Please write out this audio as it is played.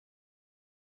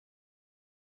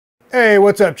Hey,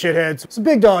 what's up, shitheads? It's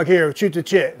Big Dog here with Shoot the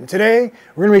Chit, and today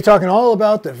we're going to be talking all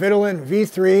about the Vitilan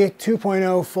V3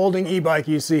 2.0 folding e-bike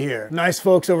you see here. Nice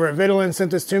folks over at Vitilan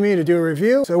sent this to me to do a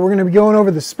review, so we're going to be going over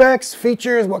the specs,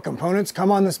 features, what components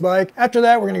come on this bike. After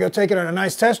that, we're going to go take it on a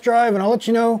nice test drive, and I'll let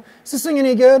you know, is this thing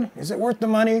any good? Is it worth the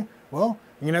money? Well,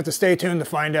 you're going to have to stay tuned to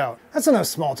find out. That's enough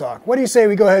small talk. What do you say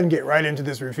we go ahead and get right into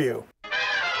this review?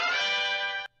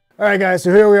 Alright guys,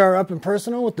 so here we are up and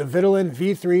personal with the Vitilan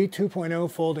V3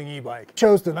 2.0 folding e-bike.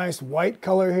 Chose the nice white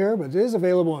color here, but it is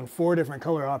available in 4 different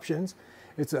color options.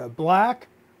 It's a black,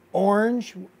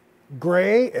 orange,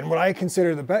 gray, and what I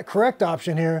consider the correct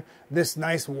option here, this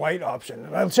nice white option.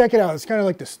 I'll check it out. It's kind of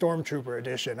like the Stormtrooper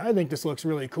edition. I think this looks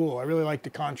really cool. I really like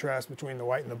the contrast between the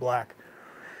white and the black.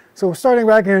 So starting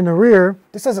back here in the rear,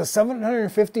 this has a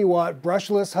 750 watt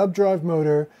brushless hub drive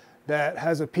motor that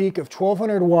has a peak of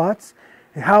 1200 watts.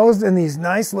 Housed in these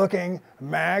nice looking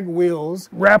mag wheels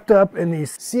wrapped up in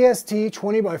these CST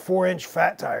 20 by 4 inch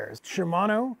fat tires.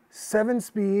 Shimano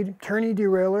 7-speed tourney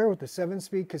derailleur with a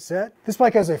 7-speed cassette. This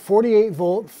bike has a 48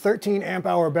 volt 13 amp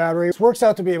hour battery. This works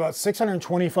out to be about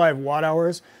 625 watt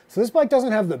hours. So this bike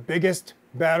doesn't have the biggest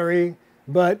battery,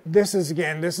 but this is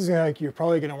like you're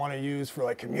probably going to want to use for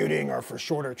like commuting or for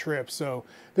shorter trips. So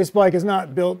this bike is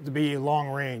not built to be long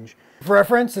range. For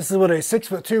reference, this is what a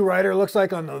 6'2" rider looks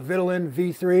like on the Vitilan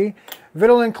V3.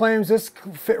 Vitilan claims this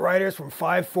fit riders from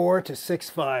 5'4" to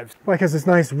 6'5". The bike has this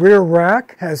nice rear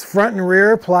rack, has front and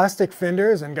rear plastic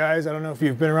fenders, and guys, I don't know if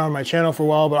you've been around my channel for a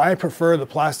while, but I prefer the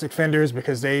plastic fenders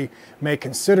because they make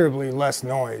considerably less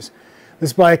noise.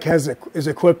 This bike is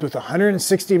equipped with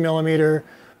 160 millimeter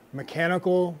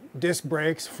mechanical disc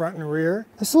brakes front and rear.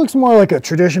 This looks more like a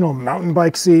traditional mountain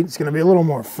bike seat. It's going to be a little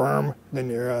more firm than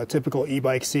your typical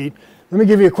e-bike seat. Let me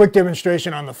give you a quick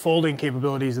demonstration on the folding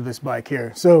capabilities of this bike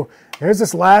here. So there's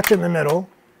this latch in the middle.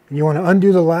 You want to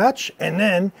undo the latch, and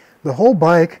then the whole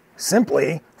bike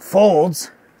simply folds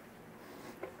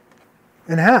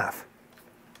in half.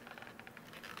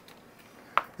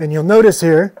 And you'll notice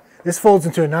here, this folds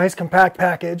into a nice compact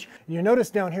package. You notice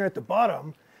down here at the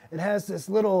bottom, it has this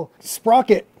little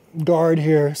sprocket guard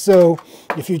here, so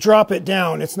if you drop it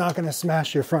down, it's not going to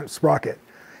smash your front sprocket.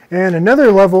 And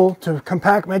another level to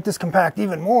make this compact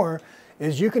even more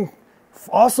is you can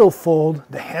also fold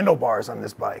the handlebars on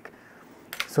this bike.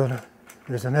 So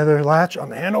there's another latch on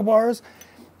the handlebars,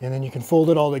 and then you can fold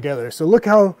it all together. So look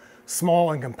how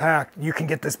small and compact you can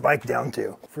get this bike down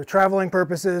to. For traveling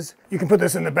purposes, you can put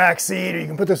this in the back seat or you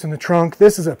can put this in the trunk.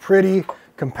 This is a pretty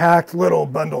compact little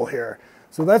bundle here.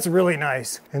 So that's really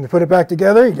nice. And to put it back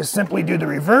together, you just simply do the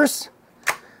reverse,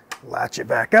 latch it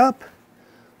back up,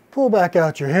 pull back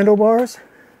out your handlebars,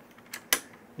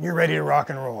 and you're ready to rock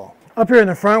and roll. Up here in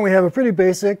the front, we have a pretty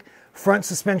basic front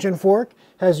suspension fork.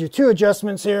 Has your 2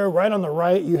 adjustments here. Right on the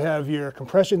right, you have your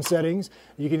compression settings.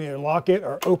 You can either lock it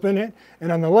or open it.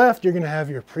 And on the left, you're gonna have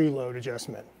your preload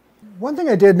adjustment. One thing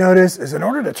I did notice is in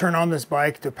order to turn on this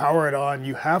bike, to power it on,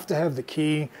 you have to have the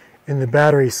key in the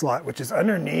battery slot, which is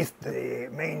underneath the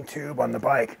main tube on the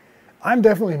bike. I'm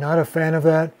definitely not a fan of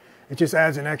that. It just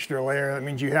adds an extra layer. That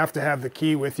means you have to have the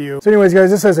key with you. So anyways,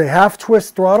 guys, this has a half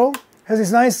twist throttle. Has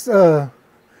these nice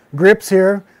grips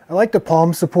here. I like the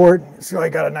palm support. It's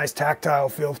really got a nice tactile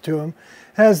feel to them.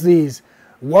 Has these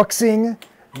Wuxing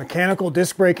mechanical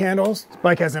disc brake handles. This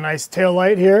bike has a nice tail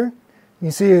light here.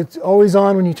 You see it's always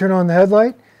on when you turn on the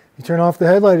headlight. You turn off the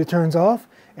headlight, it turns off.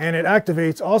 And it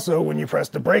activates also when you press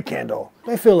the brake handle.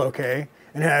 They feel okay.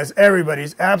 And it has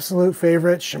everybody's absolute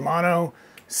favorite Shimano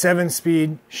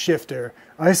 7-speed shifter.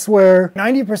 I swear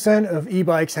 90% of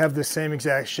e-bikes have the same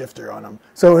exact shifter on them.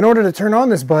 So in order to turn on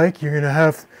this bike, you're gonna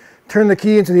have to turn the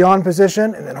key into the on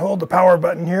position and then hold the power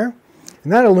button here.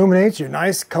 And that illuminates your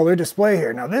nice color display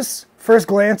here. Now this, first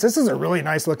glance, this is a really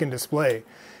nice looking display. It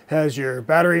has your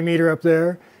battery meter up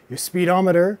there, your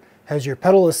speedometer, has your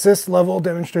pedal assist level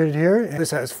demonstrated here.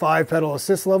 This has 5 pedal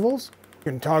assist levels. You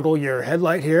can toggle your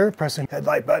headlight here, pressing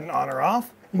headlight button on or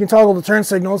off. You can toggle the turn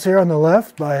signals here on the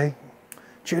left by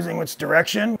choosing which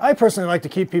direction. I personally like to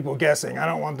keep people guessing. I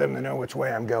don't want them to know which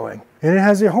way I'm going. And it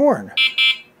has your horn.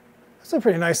 That's a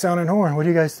pretty nice sounding horn. What do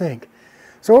you guys think?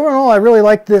 So overall, I really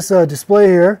like this display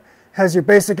here. Has your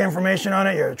basic information on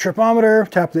it, your tripometer,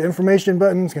 tap the information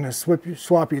button, it's gonna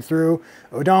swap you through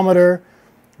odometer,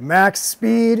 max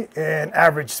speed, and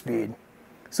average speed.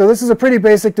 So this is a pretty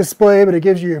basic display, but it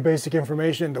gives you your basic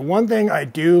information. The one thing I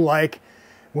do like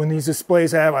when these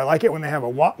displays I like it when they have a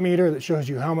watt meter that shows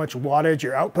you how much wattage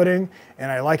you're outputting,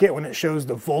 and I like it when it shows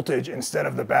the voltage instead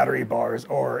of the battery bars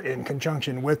or in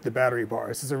conjunction with the battery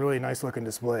bars. This is a really nice looking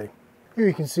display. Here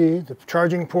you can see the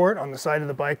charging port on the side of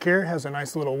the bike here has a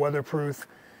nice little weatherproof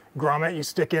grommet you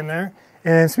stick in there.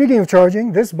 And speaking of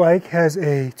charging, this bike has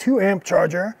a 2 amp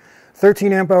charger.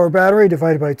 13 amp hour battery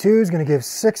divided by 2 is going to give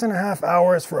 6.5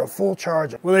 hours for a full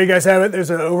charge. Well, there you guys have it. There's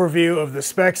an overview of the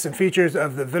specs and features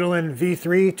of the Vitilan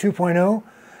V3 2.0.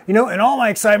 You know, in all my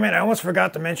excitement, I almost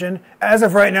forgot to mention, as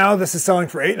of right now, this is selling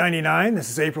for $8.99.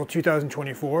 This is April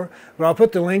 2024. But I'll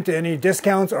put the link to any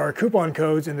discounts or coupon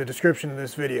codes in the description of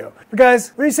this video. But guys,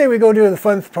 what do you say we go do the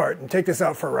fun part and take this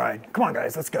out for a ride? Come on,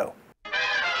 guys, let's go.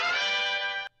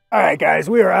 All right, guys,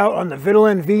 we are out on the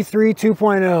Vitilan V3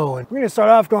 2.0, and we're going to start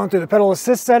off going through the pedal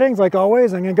assist settings. Like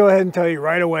always, I'm going to go ahead and tell you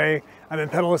right away, I'm in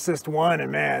pedal assist 1, and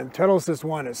man, pedal assist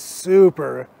 1 is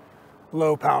super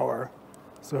low power.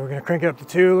 So we're going to crank it up to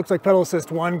 2. Looks like pedal assist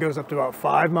 1 goes up to about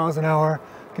 5 miles an hour.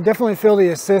 Can definitely feel the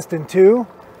assist in 2,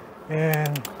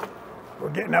 and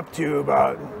we're getting up to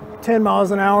about 10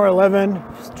 miles an hour, 11,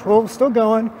 12, still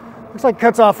going. Looks like it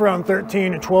cuts off around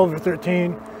 13 or 12 or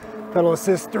 13. Pedal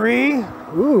assist 3,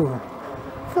 ooh,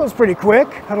 feels pretty quick.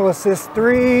 Pedal assist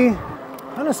 3,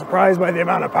 kind of surprised by the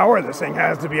amount of power this thing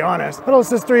has, to be honest. Pedal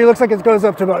assist 3 looks like it goes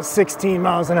up to about 16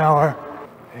 miles an hour.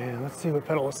 And let's see what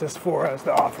pedal assist 4 has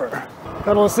to offer.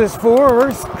 Pedal assist 4,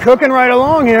 we're cooking right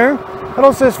along here.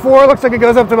 Pedal assist 4 looks like it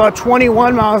goes up to about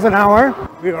 21 miles an hour.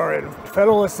 We are in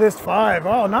pedal assist 5,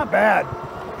 oh, not bad.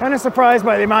 Kind of surprised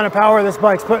by the amount of power this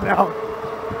bike's putting out.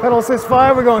 Pedal assist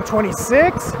 5, we're going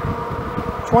 26.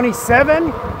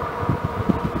 27.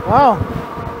 Wow.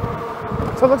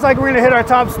 So it looks like we're going to hit our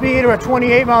top speed at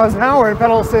 28 miles an hour in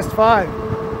pedal assist 5.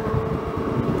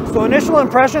 So initial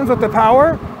impressions with the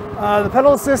power, the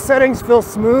pedal assist settings feel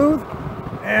smooth,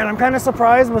 and I'm kind of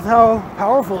surprised with how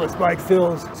powerful this bike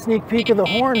feels. Sneak peek of the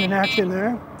horn in action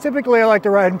there. Typically I like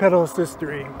to ride in pedal assist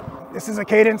 3. This is a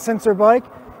cadence sensor bike,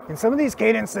 and some of these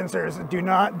cadence sensors do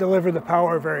not deliver the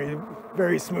power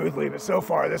very smoothly, but so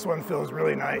far this one feels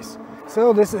really nice.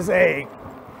 So this is a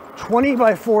 20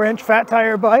 by 4 inch fat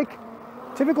tire bike.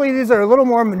 Typically these are a little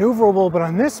more maneuverable, but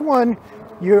on this one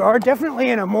you are definitely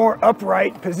in a more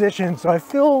upright position. So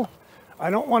I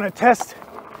don't want to test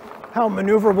how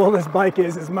maneuverable this bike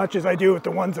is as much as I do with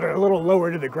the ones that are a little lower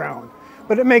to the ground.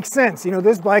 But it makes sense, you know,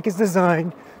 this bike is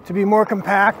designed to be more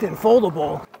compact and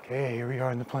foldable. Okay, here we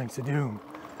are in the Planks of Doom.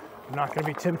 I'm not going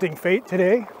to be tempting fate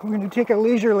today. I'm going to take a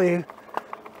leisurely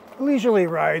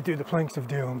ride through the Planks of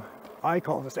Doom. I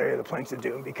call this area the Planks of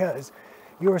Doom because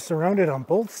you are surrounded on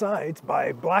both sides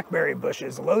by blackberry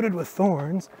bushes loaded with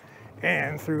thorns,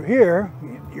 and through here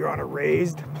you're on a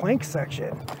raised plank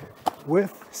section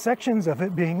with sections of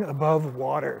it being above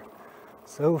water.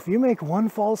 So if you make one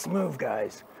false move,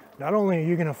 guys, not only are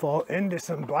you going to fall into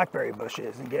some blackberry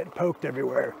bushes and get poked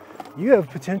everywhere, you have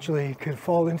potentially could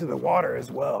fall into the water as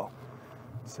well.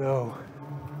 So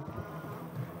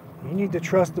you need to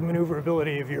trust the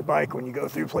maneuverability of your bike when you go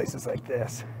through places like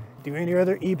this. Do any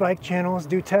other e-bike channels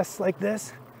do tests like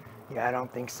this? Yeah, I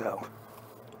don't think so.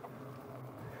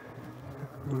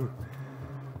 Ooh.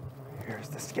 Here's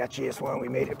the sketchiest one. We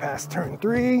made it past turn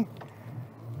 3.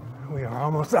 We are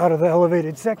almost out of the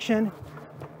elevated section.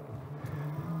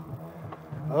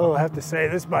 Oh, I have to say,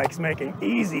 this bike's making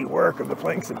easy work of the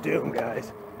Planks of Doom,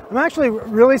 guys. I'm actually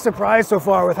really surprised so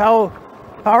far with how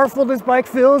powerful this bike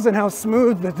feels and how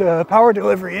smooth the power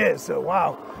delivery is. So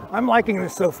wow, I'm liking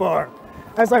this so far.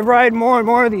 As I ride more and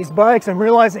more of these bikes, I'm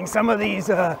realizing some of these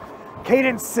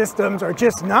cadence systems are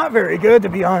just not very good, to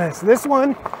be honest. This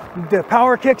one, the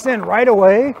power kicks in right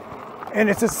away and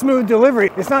it's a smooth delivery.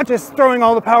 It's not just throwing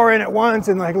all the power in at once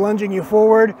and like lunging you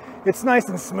forward. It's nice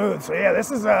and smooth. So yeah,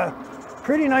 this is a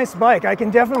pretty nice bike. I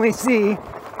can definitely see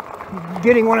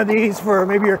getting one of these for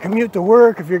maybe your commute to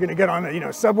work, if you're going to get on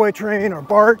a subway train or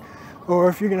BART, or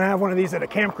if you're going to have one of these at a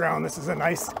campground. This is a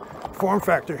nice form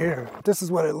factor here. This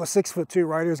is what a 6'2"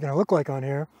 rider is going to look like on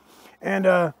here.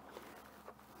 And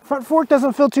front fork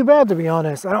doesn't feel too bad, to be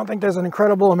honest. I don't think there's an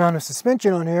incredible amount of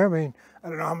suspension on here. I mean, I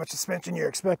don't know how much suspension you're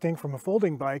expecting from a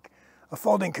folding bike, a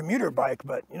folding commuter bike,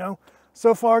 but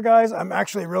so far, guys, I'm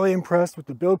actually really impressed with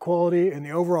the build quality and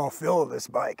the overall feel of this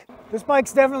bike. This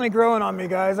bike's definitely growing on me,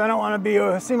 guys. I don't want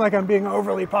to seem like I'm being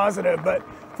overly positive, but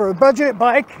for a budget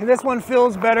bike, this one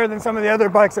feels better than some of the other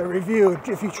bikes I reviewed.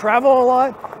 If you travel a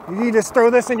lot, you just throw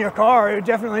this in your car. It would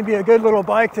definitely be a good little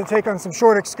bike to take on some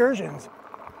short excursions.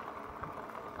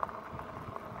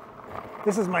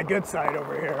 This is my good side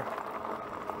over here.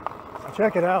 So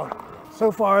check it out. So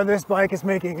far, this bike is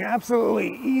making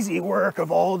absolutely easy work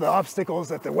of all the obstacles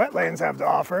that the wetlands have to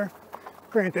offer.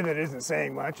 Granted, it isn't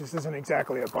saying much. This isn't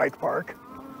exactly a bike park.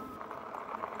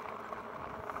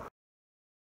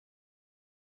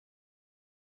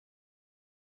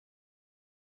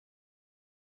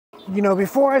 You know,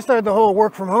 before I started the whole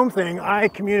work from home thing, I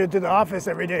commuted to the office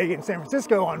every day in San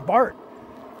Francisco on BART.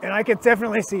 And I could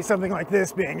definitely see something like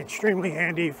this being extremely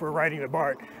handy for riding the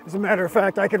BART. As a matter of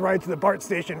fact, I could ride to the BART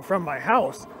station from my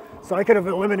house. So I could have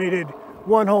eliminated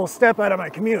one whole step out of my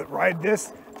commute. Ride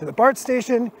this to the BART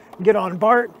station, get on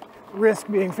BART, risk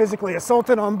being physically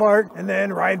assaulted on BART, and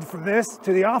then ride from this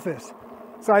to the office.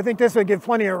 So I think this would give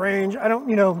plenty of range.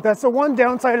 That's the one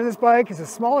downside of this bike is a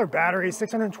smaller battery,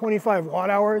 625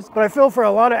 watt hours. But I feel for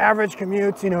a lot of average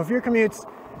commutes, if your commute's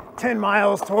 10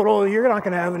 miles total, you're not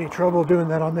gonna have any trouble doing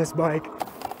that on this bike.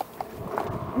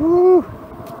 Woo!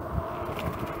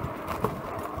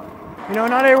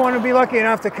 Not everyone will be lucky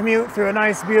enough to commute through a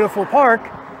nice, beautiful park.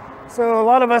 So a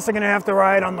lot of us are gonna have to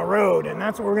ride on the road, and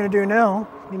that's what we're gonna do now.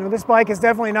 This bike is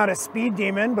definitely not a speed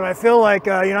demon, but I feel like,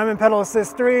 I'm in pedal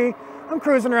assist 3. I'm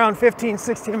cruising around 15,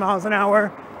 16 miles an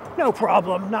hour. No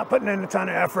problem, not putting in a ton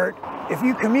of effort. If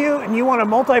you commute and you want a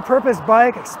multi-purpose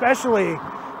bike, especially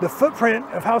the footprint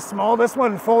of how small this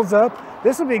one folds up,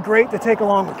 this would be great to take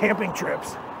along with camping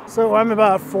trips. So I'm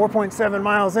about 4.7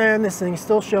 miles in. This thing's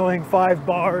still showing 5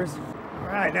 bars. All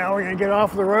right, now we're gonna get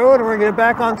off the road and we're gonna get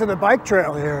back onto the bike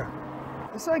trail here.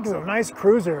 This bike is a nice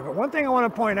cruiser, but one thing I wanna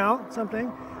point out,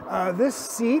 this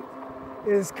seat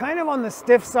is kind of on the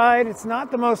stiff side. It's not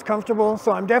the most comfortable,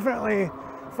 so I'm definitely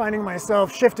finding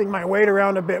myself shifting my weight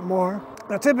around a bit more.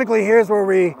 Now typically here's where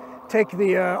we take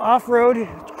the off-road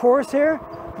course here.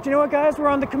 But you know what, guys? We're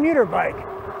on the commuter bike.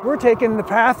 We're taking the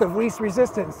path of least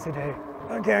resistance today.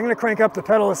 Okay, I'm gonna crank up the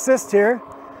pedal assist here.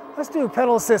 Let's do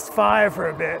pedal assist 5 for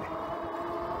a bit.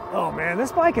 Oh man,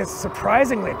 this bike is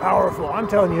surprisingly powerful, I'm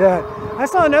telling you that. I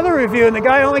saw another review and the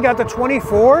guy only got to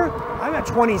 24. I'm at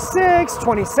 26,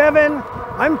 27.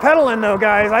 I'm pedaling though,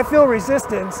 guys. I feel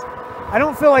resistance. I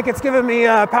don't feel like it's giving me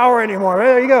power anymore.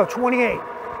 There you go, 28.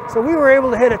 So we were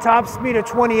able to hit a top speed of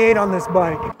 28 on this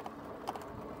bike.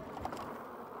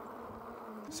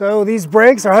 So these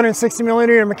brakes are 160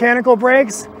 millimeter mechanical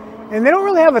brakes, and they don't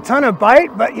really have a ton of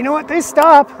bite, but you know what, they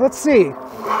stop. Let's see.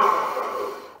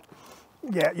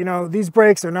 Yeah, these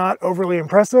brakes are not overly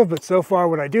impressive, but so far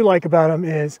what I do like about them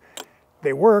is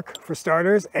they work for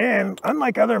starters, and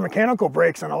unlike other mechanical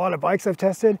brakes on a lot of bikes I've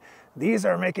tested, these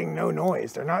are making no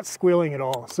noise. They're not squealing at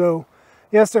all. So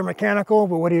yes, they're mechanical,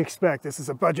 but what do you expect? This is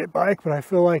a budget bike, but I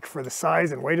feel like for the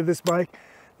size and weight of this bike,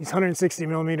 these 160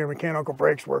 millimeter mechanical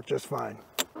brakes work just fine.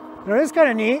 It's kind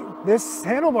of neat. This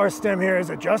handlebar stem here is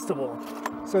adjustable,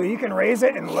 so you can raise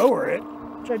it and lower it,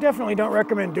 which I definitely don't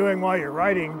recommend doing while you're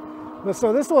riding. But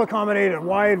so this will accommodate a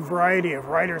wide variety of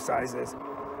rider sizes.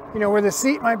 Where the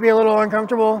seat might be a little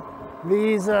uncomfortable,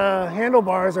 these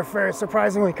handlebars are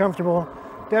surprisingly comfortable.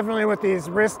 Definitely with these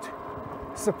wrist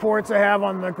supports I have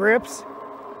on the grips,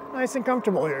 nice and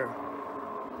comfortable here.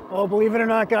 Well, believe it or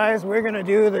not, guys, we're gonna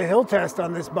do the hill test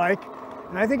on this bike.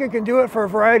 And I think it can do it for a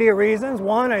variety of reasons.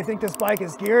 One, I think this bike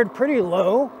is geared pretty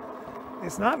low.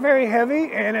 It's not very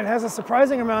heavy, and it has a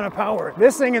surprising amount of power.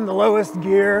 This thing in the lowest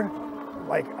gear,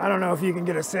 I don't know if you can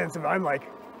get a sense of, I'm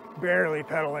barely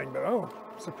pedaling, but oh,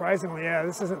 surprisingly, yeah,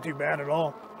 this isn't too bad at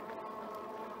all.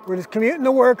 We're just commuting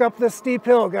to work up this steep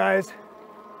hill, guys.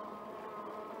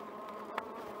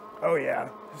 Oh yeah,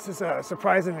 this is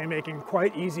surprisingly making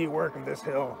quite easy work of this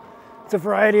hill. It's a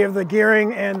variety of the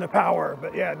gearing and the power,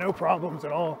 but yeah, no problems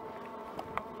at all.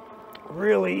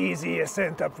 Really easy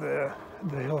ascent up the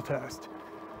hill test.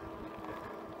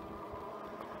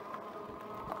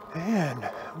 And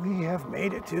we have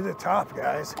made it to the top,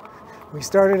 guys. We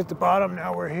started at the bottom,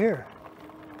 now we're here.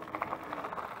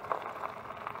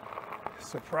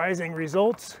 Surprising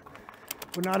results.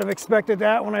 Would not have expected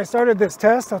that when I started this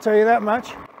test, I'll tell you that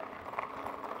much.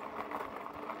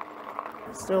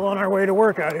 Still on our way to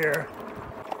work out here.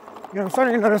 I'm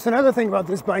starting to notice another thing about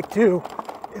this bike too.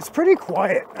 It's pretty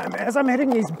quiet. As I'm hitting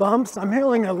these bumps, I'm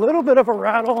hearing a little bit of a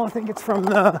rattle. I think it's from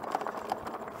the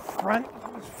front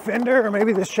fender or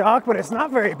maybe the shock, but it's not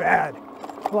very bad.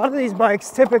 A lot of these bikes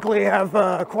typically have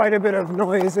quite a bit of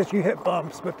noise as you hit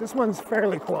bumps, but this one's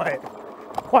fairly quiet.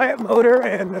 Quiet motor,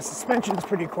 and the suspension's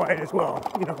pretty quiet as well,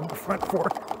 the front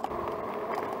fork.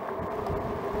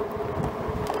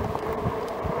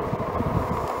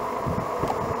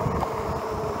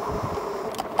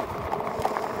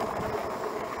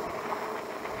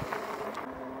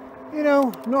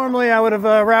 Normally I would have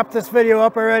wrapped this video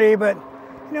up already, but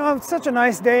it's such a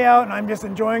nice day out and I'm just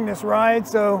enjoying this ride,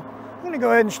 so I'm gonna go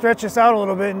ahead and stretch this out a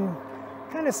little bit and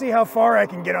kind of see how far I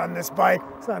can get on this bike.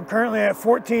 So I'm currently at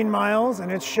 14 miles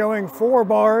and it's showing 4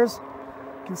 bars,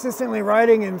 consistently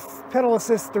riding in pedal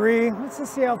assist 3. Let's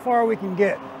just see how far we can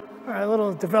get. All right, a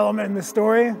little development in the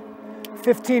story.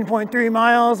 15.3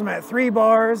 miles, I'm at 3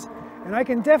 bars. And I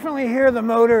can definitely hear the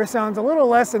motor sounds a little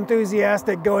less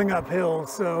enthusiastic going up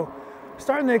hills. So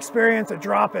starting to experience a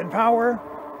drop in power.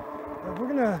 But we're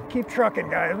gonna keep trucking,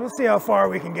 guys. We'll see how far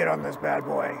we can get on this bad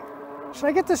boy. Should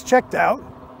I get this checked out?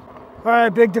 All right,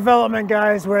 big development,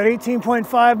 guys. We're at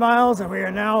 18.5 miles and we are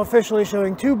now officially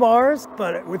showing 2 bars,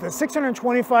 but with a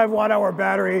 625 watt hour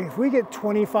battery, if we get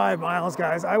 25 miles,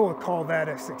 guys, I will call that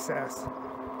a success.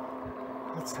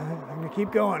 I'm gonna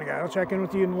keep going, guys. I'll check in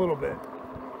with you in a little bit.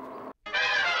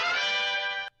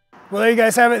 Well, there you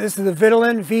guys have it. This is the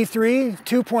Vitilan V3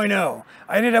 2.0.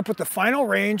 I ended up with the final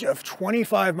range of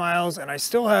 25 miles and I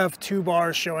still have 2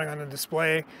 bars showing on the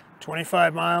display.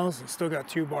 25 miles and still got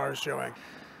 2 bars showing.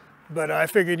 But I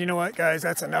figured, you know what, guys,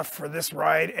 that's enough for this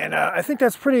ride. And I think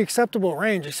that's pretty acceptable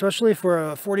range, especially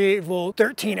for a 48 volt,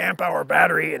 13 amp hour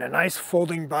battery and a nice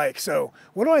folding bike. So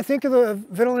what do I think of the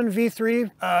Vitilan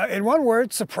V3? In one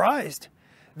word, surprised.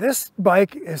 This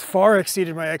bike has far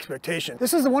exceeded my expectation.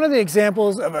 This is one of the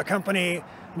examples of a company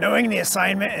knowing the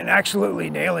assignment and absolutely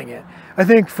nailing it. I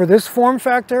think for this form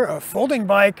factor, a folding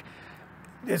bike,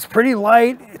 it's pretty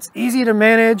light, it's easy to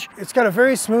manage, it's got a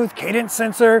very smooth cadence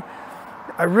sensor.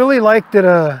 I really like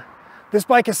that this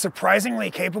bike is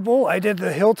surprisingly capable. I did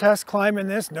the hill test climb in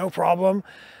this, no problem.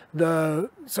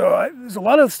 There's a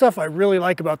lot of stuff I really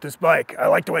like about this bike. I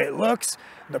like the way it looks,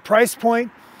 the price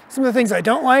point. Some of the things I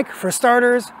don't like, for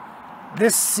starters,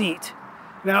 this seat.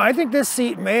 Now, I think this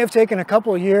seat may have taken a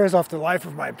couple of years off the life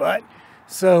of my butt.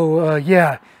 So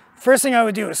yeah, first thing I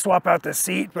would do is swap out this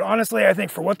seat. But honestly, I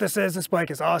think for what this is, this bike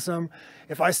is awesome.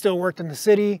 If I still worked in the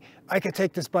city, I could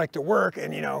take this bike to work.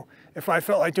 And you know, if I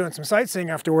felt like doing some sightseeing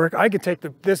after work, I could take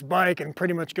this bike and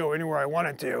pretty much go anywhere I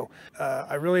wanted to.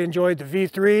 I really enjoyed the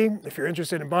V3. If you're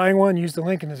interested in buying one, use the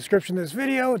link in the description of this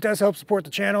video. It does help support the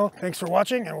channel. Thanks for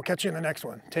watching and we'll catch you in the next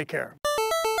one. Take care.